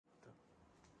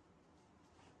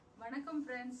வணக்கம்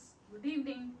friends, good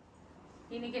evening.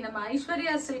 இன்னைக்கு நம்ம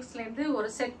ஐஸ்வர்யா சில்க்ஸ்ல இருந்து ஒரு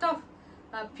set of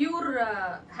pure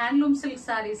handloom silk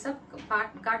sarees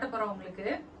காட்ட போறோம் உங்களுக்கு.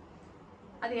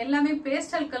 அது எல்லாமே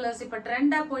பேஸ்டல் கலர்ஸ், இப்ப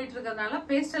ட்ரெண்டா போயிட்டு இருக்கறனால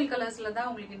பேஸ்டல் கலர்ஸ்ல தான்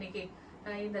உங்களுக்கு இன்னைக்கு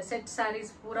இந்த செட் sarees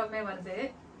பூராமே வருது.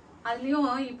 அதுலயும்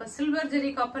இப்ப சில்வர்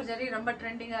ஜெரி காப்பர் ஜெரி ரொம்ப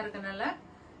ட்ரெண்டிங்கா இருக்கனால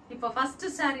இப்ப ஃபர்ஸ்ட்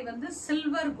saree வந்து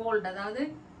சில்வர் கோல்ட், அதாவது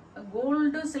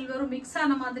கோல்டு சில்வரும் மிக்ஸ்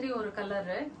ஆன மாதிரி ஒரு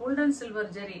கலர், கோல்டன்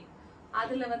சில்வர் ஜெரி.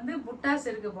 அதுல வந்து புட்டாஸ்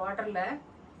இருக்கு பார்டர்ல.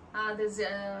 அது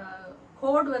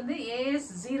கோட் வந்து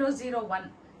AS001.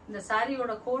 இந்த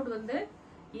சாரியோட கோட் வந்து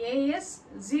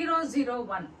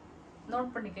AS001.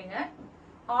 நோட் பண்ணிக்கங்க.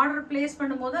 ஆர்டர் பிளேஸ்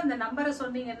பண்ணும்போது அந்த நம்பரை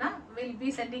சொன்னீங்கன்னா will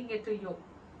be sending it to you.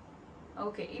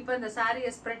 Okay, இப்போ இந்த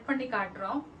சாரியை ஸ்ப்ரெட் பண்ணி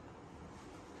காட்டுறோம்.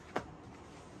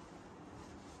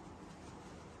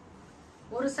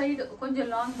 ஒரு சைடு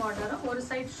கொஞ்சம் லாங் பார்டரும் ஒரு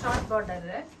சைடு ஷார்ட்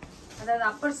பார்டர். அதாவது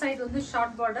அப்பர் சைடு வந்து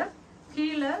ஷார்ட் பார்டர்,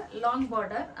 கீழே லாங்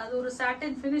பார்டர். அது ஒரு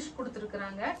சாட்டின் ஃபினிஷ்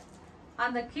கொடுத்துருக்குறாங்க.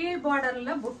 அந்த கீழ்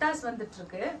பார்டர்ல புட்டாஸ் வந்துட்டு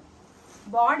இருக்கு.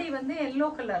 பாடி வந்து எல்லோ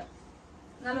கலர்,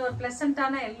 நல்ல ஒரு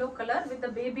பிளசண்டான yellow colour with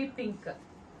baby pink.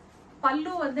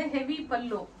 பல்லு வந்து ஹெவி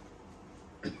பல்லு,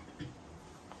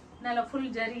 நல்ல ஃபுல்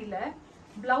ஜரியில.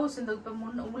 பிளவுஸ் இந்த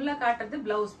இப்ப உள்ள காட்டுறது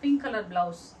பிளவுஸ், பிங்க் கலர்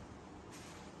பிளவுஸ்.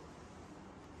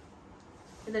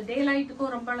 இது டே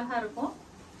லைட்டுக்கும் ரொம்ப அழகா இருக்கும்,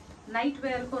 நைட்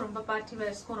வேருக்கும் ரொம்ப பார்ட்டி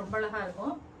வேர்ஸ்க்கும் ரொம்ப அழகா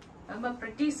இருக்கும். ரொம்ப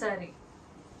பிரிட்டி சாரி.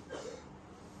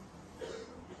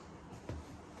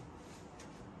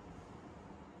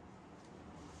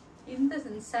 இந்த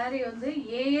சாரி வந்து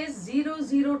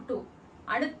AS002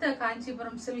 அடுத்த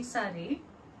காஞ்சிபுரம் சில்க் சாரி.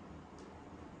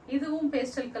 இதுவும்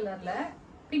பேஸ்டல் கலர்ல,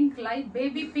 pink light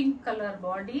baby pink colour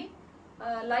body,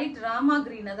 light Rama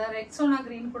green, அதாவது ரெக்ஸோனா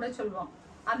கிரீன் கூட சொல்லுவோம்,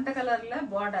 அந்த கலர்ல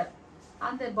பார்டர்.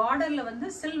 அந்த பார்டர்ல வந்து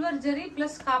சில்வர் ஜெரி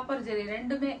பிளஸ் காப்பர் ஜெரி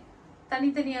ரெண்டுமே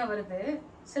தனித்தனியா வருது.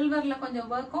 சில்வர்ல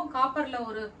கொஞ்சம் ஒர்க்கும், காப்பர்ல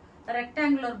ஒரு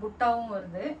ரெக்டாங்குலர் புட்டாவும்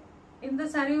வருது. இந்த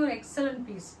சாரி ஒரு எக்ஸலன்ட்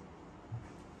பீஸ்.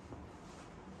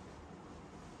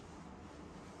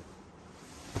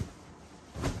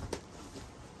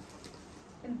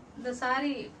 இந்த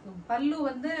சாரி பல்லு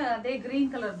வந்து அதே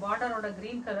கிரீன் கலர், பார்டரோட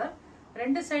கிரீன் கலர்.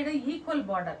 ரெண்டு சைடு ஈக்குவல்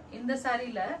பார்டர். இந்த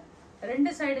சாரியில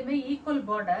ரெண்டு சைடுமே ஈக்குவல்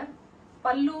பார்டர்.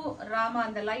 பல்லு ராமா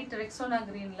அந்த லைட் ரெக்ஸோனா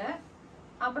கிரீன்ல,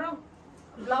 அப்புறம்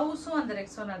பிளவுஸும் அந்த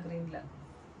ரெக்ஸோனா கிரீன்ல.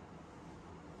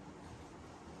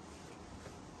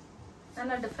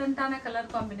 நல்ல டிஃப்ரெண்டான கலர்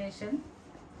காம்பினேஷன்.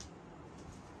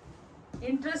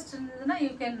 இன்ட்ரெஸ்ட் இருந்ததுன்னா you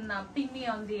can ping me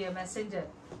on the messenger.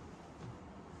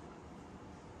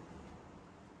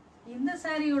 இந்த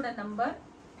சாரியோட நம்பர்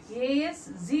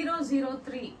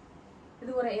AS003.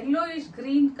 இது ஒரு yellowish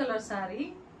green கலர் சாரி.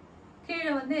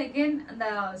 கீழே வந்து அகைன் அந்த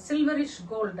சில்வரிஷ்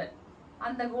கோல்டு,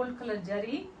 அந்த கோல்ட் கலர்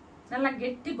ஜரி. நல்ல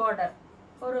கெட்டி பார்டர்,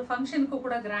 ஒரு ஃபங்க்ஷனுக்கு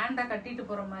கூட கிராண்டா கட்டிட்டு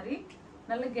போற மாதிரி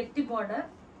நல்ல கெட்டி பார்டர்.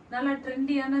 நல்ல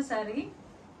ட்ரெண்டியான சாரி.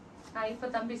 இப்ப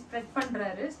தம்பி ஸ்ப்ரெட்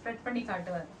பண்றாரு, ஸ்ப்ரெட் பண்ணி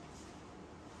காட்டுவார்.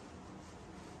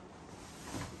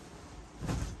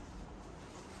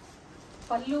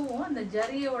 பல்லுவும் அந்த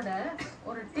ஜரியோட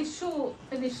ஒரு டிஷ்யூ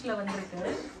பினிஷ்ல வந்திருக்கு.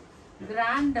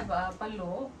 கிராண்ட்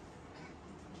பல்லு,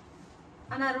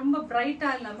 ஆனா ரொம்ப பிரைட்டா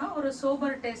இல்லாம ஒரு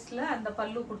சோபர் டேஸ்ட்ல அந்த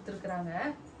பல்லு கொடுத்துருக்காங்க.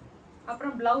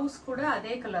 அப்புறம் பிளவுஸ் கூட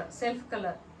அதே கலர், செல்ஃப்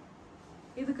கலர்.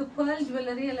 இதுக்கு பேர்ல்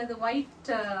ஜுவல்லரி அல்லது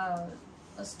ஒயிட்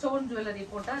ஸ்டோன் ஜுவல்லரி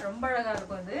போட்டா ரொம்ப அழகா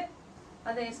இருக்கும். இது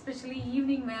அது எஸ்பெஷலி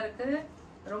ஈவினிங் வேருக்கு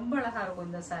ரொம்ப அழகா இருக்கும்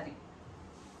இந்த சாரி.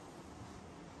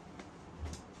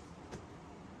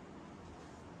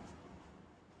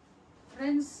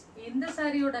 ஃப்ரெண்ட்ஸ், இந்த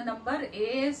சாரியோட number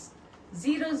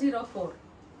AS004.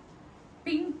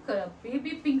 Pink,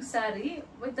 baby pink sorry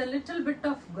with a little bit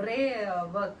of grey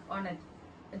work on it,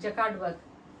 jacquard work.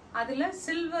 அதுல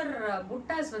சில்வர்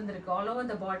புட்டாஸ் வந்திருக்கு. All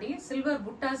over the body silver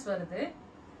புட்டாஸ் வருது.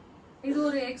 இது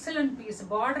ஒரு எக்ஸலன்ட் பீஸ்.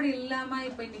 பார்டர் இல்லாம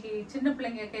இப்ப இன்னைக்கு சின்ன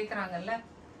பிள்ளைங்க கேக்குறாங்கல்ல,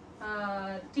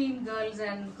 dean girls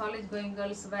and college going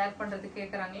girls வேர் பண்றது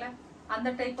கேக்குறாங்கல்ல,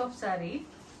 அந்த type of sorry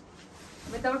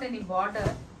without any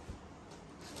border.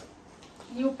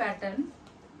 New pattern.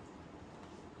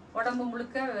 உடம்பு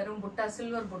முழுக்க வெறும் புட்டா,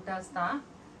 சில்வர் புட்டாஸ் தான்.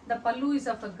 The pallu is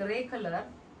of a grey color.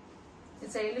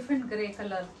 It's a elephant grey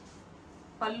color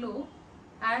pallu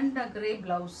and a grey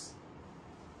blouse.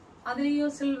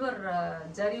 அதுலயும் silver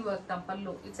zari work தான்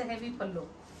பல்லு. It's a heavy pallu.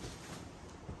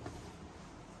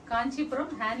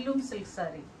 Kanchipuram handloom silk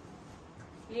sorry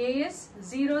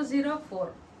AS004.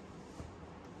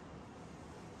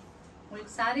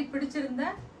 உங்களுக்கு sorry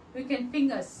பிடிச்சிருந்தா you can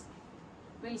ping us.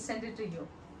 We'll send it to you.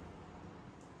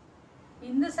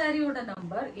 இந்த சாரியோட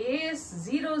number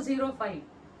AS005.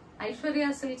 Aishwarya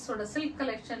சில்க்ஸோட silk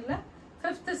கலெக்ஷன்ல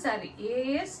 5th sorry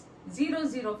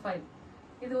AS005.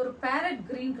 இது ஒரு farad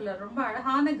green colour, ரொம்ப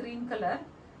அழகான கிரீன் கலர்.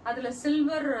 அதுல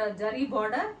silver zari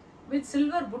border with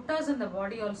silver buttas in the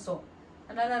body also.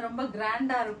 அதனால ரொம்ப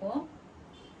கிராண்டா இருக்கும்.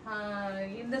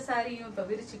 இந்த சாரியும் இப்ப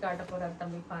விரிச்சு காட்ட போறார்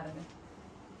தம்பி, பாருங்க.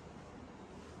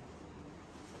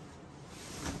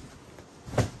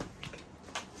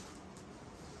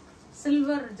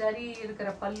 சில்வர் ஜரி இருக்கிற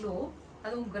பல்லு,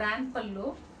 அதுவும் கிராண்ட் பல்லு,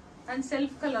 and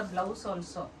self color blouse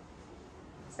also.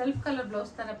 Self color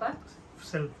blouse தானேப்பா?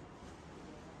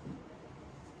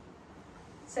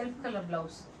 self color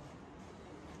blouse.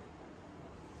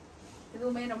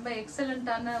 இதுவுமே ரொம்ப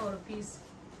எக்ஸலண்டான ஒரு பீஸ்.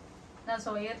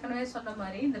 நான் ஏற்கனவே சொன்ன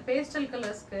மாதிரி இந்த பேஸ்டல்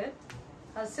கலர்ஸ்க்கு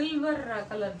சில்வர்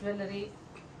கலர் ஜுவல்லரி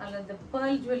அல்லது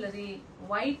pearl jewellery,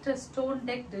 white stone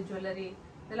டெக்ட் jewellery,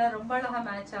 இதெல்லாம் ரொம்ப அழகா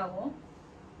மேட்ச் ஆகும்.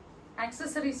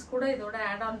 ஆக்சசரிஸ் கூட இதோட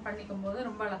ஆட் ஆன் பண்ணிக்கும் போது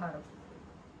ரொம்ப அழகா இருக்கும்.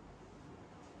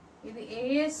 இது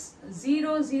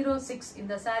AS006.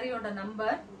 இந்த சாரியோட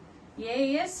நம்பர்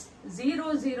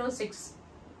AS006.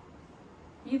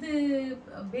 இது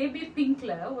பேபி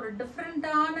பிங்க்ல ஒரு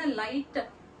டிஃபரெண்டான லைட்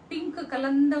பிங்க்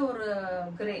கலந்த ஒரு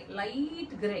கிரே,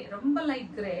 லைட் கிரே, ரொம்ப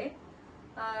லைட் கிரே.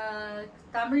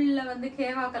 தமிழ்ல வந்து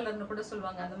கேவா கலர்னு கூட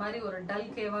சொல்லுவாங்க. அந்த மாதிரி ஒரு டல்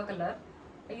கேவா colour.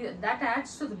 that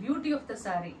adds to the beauty of the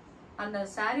saree. அந்த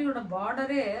சாரியோட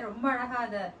பார்டரே ரொம்ப அழகா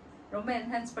அதை ரொம்ப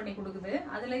என்ஹான்ஸ் பண்ணி கொடுக்குது.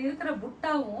 அதுல இருக்கிற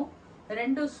புட்டாவும்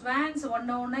ரெண்டு ஸ்வான்ஸ்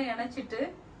ஒன்னு இணைச்சிட்டு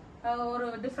ஒரு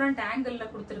டிஃப்ரெண்ட் ஆங்கிள்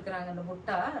கொடுத்துருக்காங்க. அந்த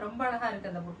புட்டா ரொம்ப அழகா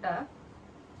இருக்கு. அந்த புட்டா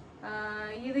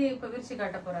இது இப்ப விரிச்சு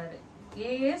காட்ட போறாரு.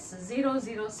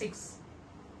 AS006.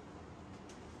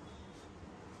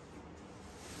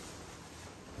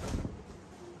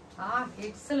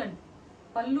 எக்ஸலண்ட்.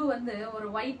 பல்லு வந்து ஒரு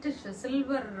ஒயிட்டிஷ்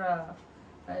சில்வர்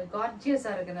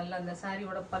கார்ஜியஸா இருக்கு நல்ல அந்த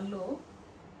சாரியோட பல்லு.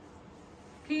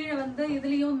 கீழே வந்து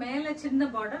இதுலயும் மேல சின்ன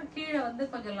பார்டர், கீழே வந்து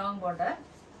கொஞ்சம் லாங் பார்டர்.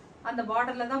 அந்த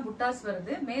பார்டர்ல தான் புட்டாஸ்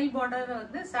வருது. மேல் பார்டர்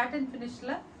வந்து சாட்டின்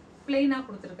பினிஷ்ல பிளெயினா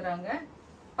கொடுத்துருக்காங்க.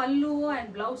 பல்லு and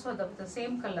blouse of the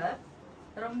same colour.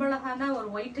 ரொம்ப அழகான ஒரு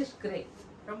ஒயிட்டிஷ் கிரே,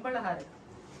 ரொம்ப அழகா இருக்கு.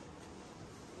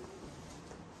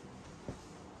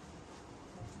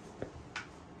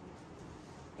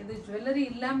 இது ஜுவல்லரி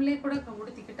இல்லாமலே கூட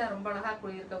உடுத்திக்கிட்டா ரொம்ப அழகா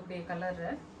இருக்கக்கூடிய கலர்.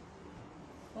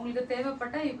 உங்களுக்கு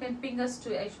தேவைப்பட்டா you can ping us to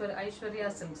Aishwarya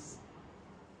silks.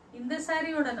 இந்த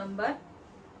சாரியோட நம்பர்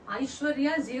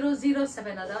ஐஸ்வர்யா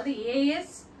 007, அதாவது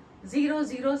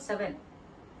AS007.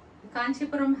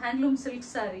 Kanchipuram handloom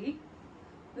silk sorry.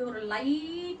 இது ஒரு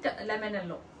லைட் லெமன்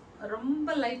எல்லோ, ரொம்ப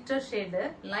lighter shade,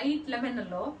 light lemon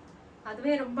yellow.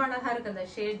 அதுவே ரொம்ப அழகா இருக்கு அந்த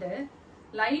ஷேடு.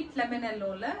 லைட் லெமன்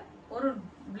எல்லோல ஒரு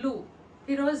ப்ளூ,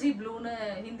 பிரோசி ப்ளூன்னு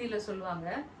ஹிந்தில சொல்லுவாங்க,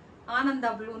 ஆனந்தா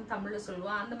ப்ளூன்னு தமிழ்ல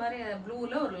சொல்லுவாங்க. அந்த மாதிரி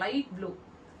ப்ளூல ஒரு லைட் ப்ளூ,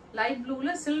 லைட்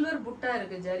ப்ளூல சில்வர் புட்டா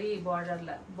இருக்கு. ஜரி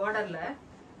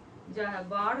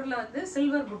பார்டர்ல வந்து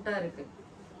சில்வர் புட்டா இருக்கு.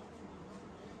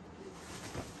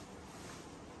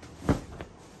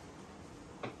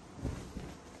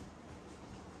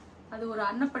 அது ஒரு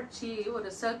அன்னப்பட்சி, ஒரு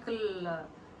சர்க்கிள்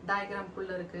டயக்ராம்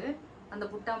குள்ள இருக்கு. அந்த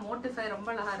புட்டா மோட்டிஃபை ரொம்ப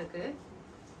அழகா இருக்கு.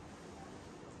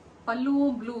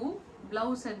 பல்லுவும் ப்ளூ,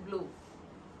 பிளவுஸ் அண்ட் ப்ளூ.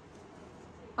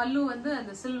 பல்லு வந்து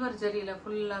அந்த சில்வர் ஜரியில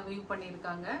ஃபுல்லா வியூ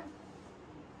பண்ணிருக்காங்க.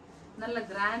 நல்ல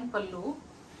கிராண்ட் பல்லு.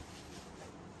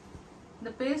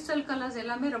 இந்த பேஸ்டல் கலர்ஸ்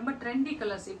எல்லாமே ரொம்ப ட்ரெண்டி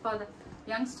கலர்ஸ். இப்போ அது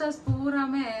யங்ஸ்டர்ஸ்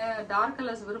பூராமே டார்க்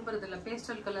கலர்ஸ் விரும்புறது இல்லை,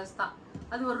 பேஸ்டல் கலர்ஸ் தான்.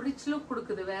 அது ஒரு ரிச் லுக்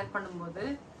கொடுக்குது வேர் பண்ணும்போது.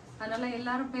 அதனால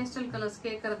எல்லாரும் பேஸ்டல் கலர்ஸ்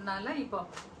கேட்கறதுனால இப்போ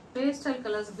பேஸ்டல்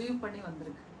கலர்ஸ் வியூ பண்ணி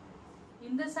வந்திருக்கு.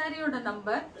 இந்த சாரியோட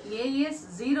நம்பர்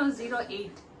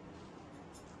AS008.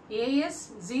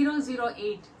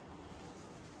 AS008.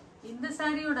 இந்த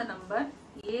சாரியோட number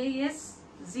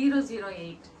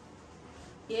AS008.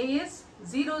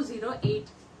 AS008.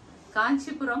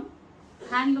 Kanchipuram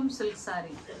handloom silk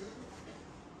sorry.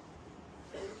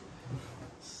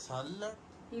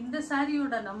 இந்த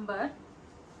சாரியோட நம்பர்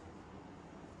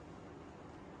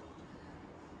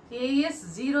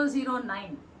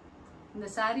AS009. இந்த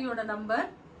சாரியோட number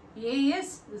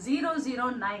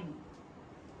AS009.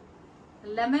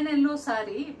 Lemon yellow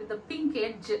sorry with pink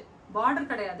edge, border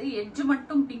கிடையாது, எட்ஜ்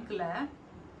மட்டும் பிங்க்ல.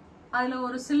 அதுல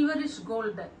ஒரு சில்வரிஷ்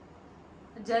கோல்டு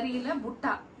ஜரியில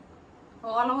புட்டா,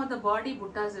 ஆல் ஓவர் த பாடி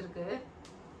புட்டாஸ் இருக்கு.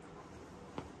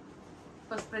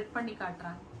 இப்ப ஸ்ப்ரெட் பண்ணி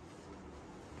காட்டுறேன்.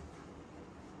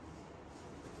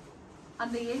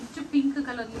 அந்த எட்ஜ் பிங்க்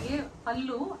கலர்லயே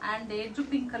பல்லு அண்ட் எட்ஜ்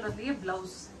பிங்க் கலர்லயே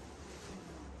பிளவுஸ்.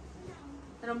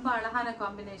 ரொம்ப அழகான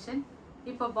காம்பினேஷன்.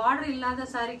 இப்போ பார்டர் இல்லாத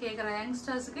சாரி கேக்குற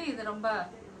யங்ஸ்டர்ஸ்க்கு இது ரொம்ப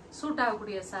சூட்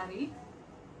ஆகக்கூடிய சாரி.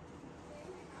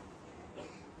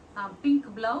 பிங்க்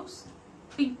பிளவுஸ்,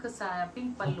 பிங்க்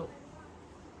பல்லு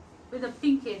with a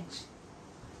pink edge.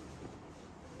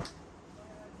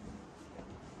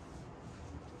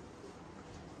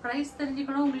 Price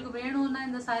தெரிஞ்சுக்கணும் உங்களுக்கு வேணும்னா,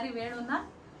 இந்த சாரி வேணும்னா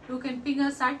You can ping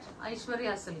us at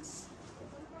Aishwariyassilks.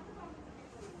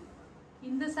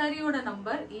 இந்த சாரியோட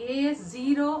நம்பர்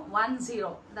AS010,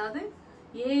 அதாவது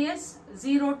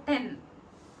AS010.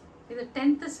 இது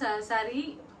 10th saree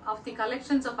of the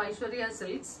collections of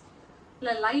Aishwariyassilks.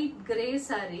 Light grey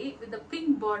saree with the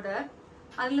pink border.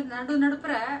 அதுல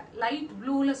நடுப்புற லைட்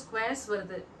ப்ளூல ஸ்கொயர்ஸ்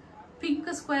வருது. பிங்க்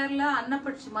ஸ்கொயர்ல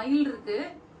அன்னப்பட்சி மயில் இருக்கு,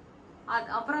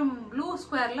 அப்புறம் ப்ளூ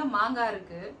ஸ்கொயர்ல மாங்காய்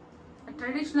இருக்கு.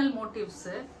 ட்ரெடிஷ்னல் மோட்டிவ்ஸ்,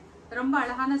 ரொம்ப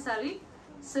அழகான sorry.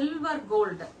 Silver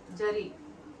gold zari,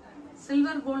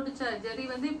 silver gold zari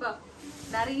வந்து இப்ப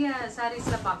நிறைய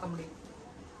சாரீஸ்ல பார்க்க முடியும்.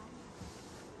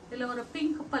 இதுல ஒரு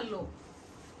பிங்க் பல்லு,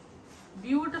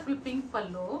 பியூட்டிஃபுல் பிங்க்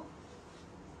பல்லு,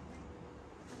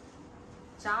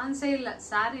 சான்ஸே இல்ல.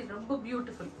 சாரி ரொம்ப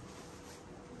பியூட்டிஃபுல்.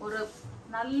 ஒரு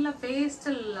நல்ல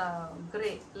pastel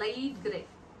grey, light grey,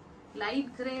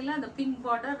 light கிரேல அந்த பிங்க்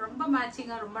பார்டர் ரொம்ப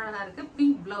மேட்சிங்கா ரொம்ப அழகா இருக்கு.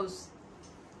 பிங்க் பிளவுஸ்,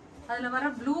 அதுல வர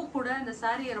ப்ளூ கூட இந்த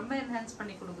சாரியை ரொம்ப என்ஹான்ஸ்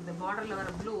பண்ணி கொடுக்குது. பார்டர்ல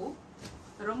வர ப்ளூ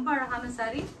ரொம்ப அழகான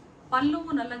சாரி.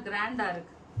 பல்லுவும் நல்ல கிராண்டா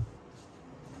இருக்கு.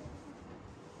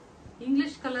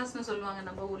 இங்கிலீஷ் கலர்ஸ்னு சொல்லுவாங்க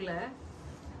நம்ம ஊர்ல,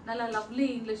 நல்ல லவ்லி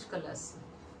இங்கிலீஷ் கலர்ஸ்.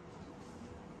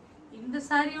 இந்த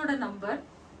சாரியோட நம்பர்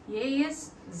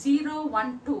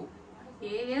AS012,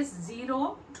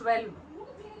 AS012,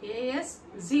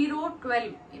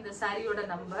 AS012 இந்த சாரியோட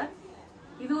நம்பர்.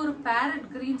 இது ஒரு parrot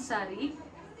green saree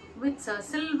with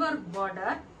silver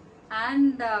border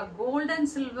and gold and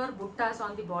silver buttas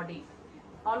on the body,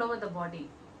 all over the body.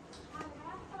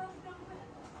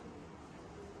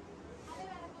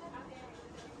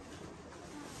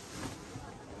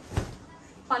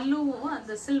 பல்லுவும்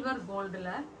அந்த சில்வர் கோல்டுல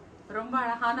ரொம்ப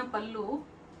அழகான பல்லு.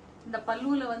 இந்த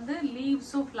பல்லுல வந்து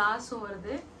லீவ்ஸும் ஃபிளார்ஸும்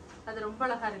வருது, அது ரொம்ப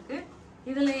அழகா இருக்கு.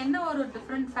 இதுல என்ன ஒரு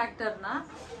டிஃப்ரெண்ட் ஃபேக்டர்னா,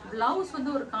 பிளவுஸ்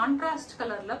வந்து ஒரு கான்ட்ராஸ்ட்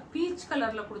கலர்ல பீச்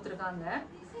கலர்ல கொடுத்துருக்காங்க.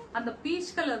 அந்த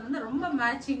பீச் கலர் வந்து ரொம்ப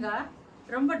மேட்சிங்கா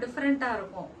ரொம்ப டிஃப்ரெண்டா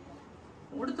இருக்கும்.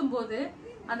 உடுத்தும் போது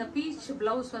அந்த பீச்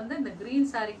பிளவுஸ் வந்து இந்த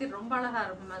கிரீன் சாரிக்கு ரொம்ப அழகா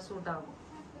இருக்கும், சூட் ஆகும்.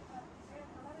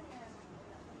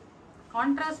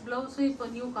 கான்ட்ராஸ்ட் பிளவுஸும் இப்போ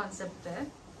நியூ கான்செப்ட்,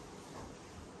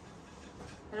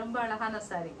 ரொம்ப அழகான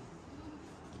சாரி.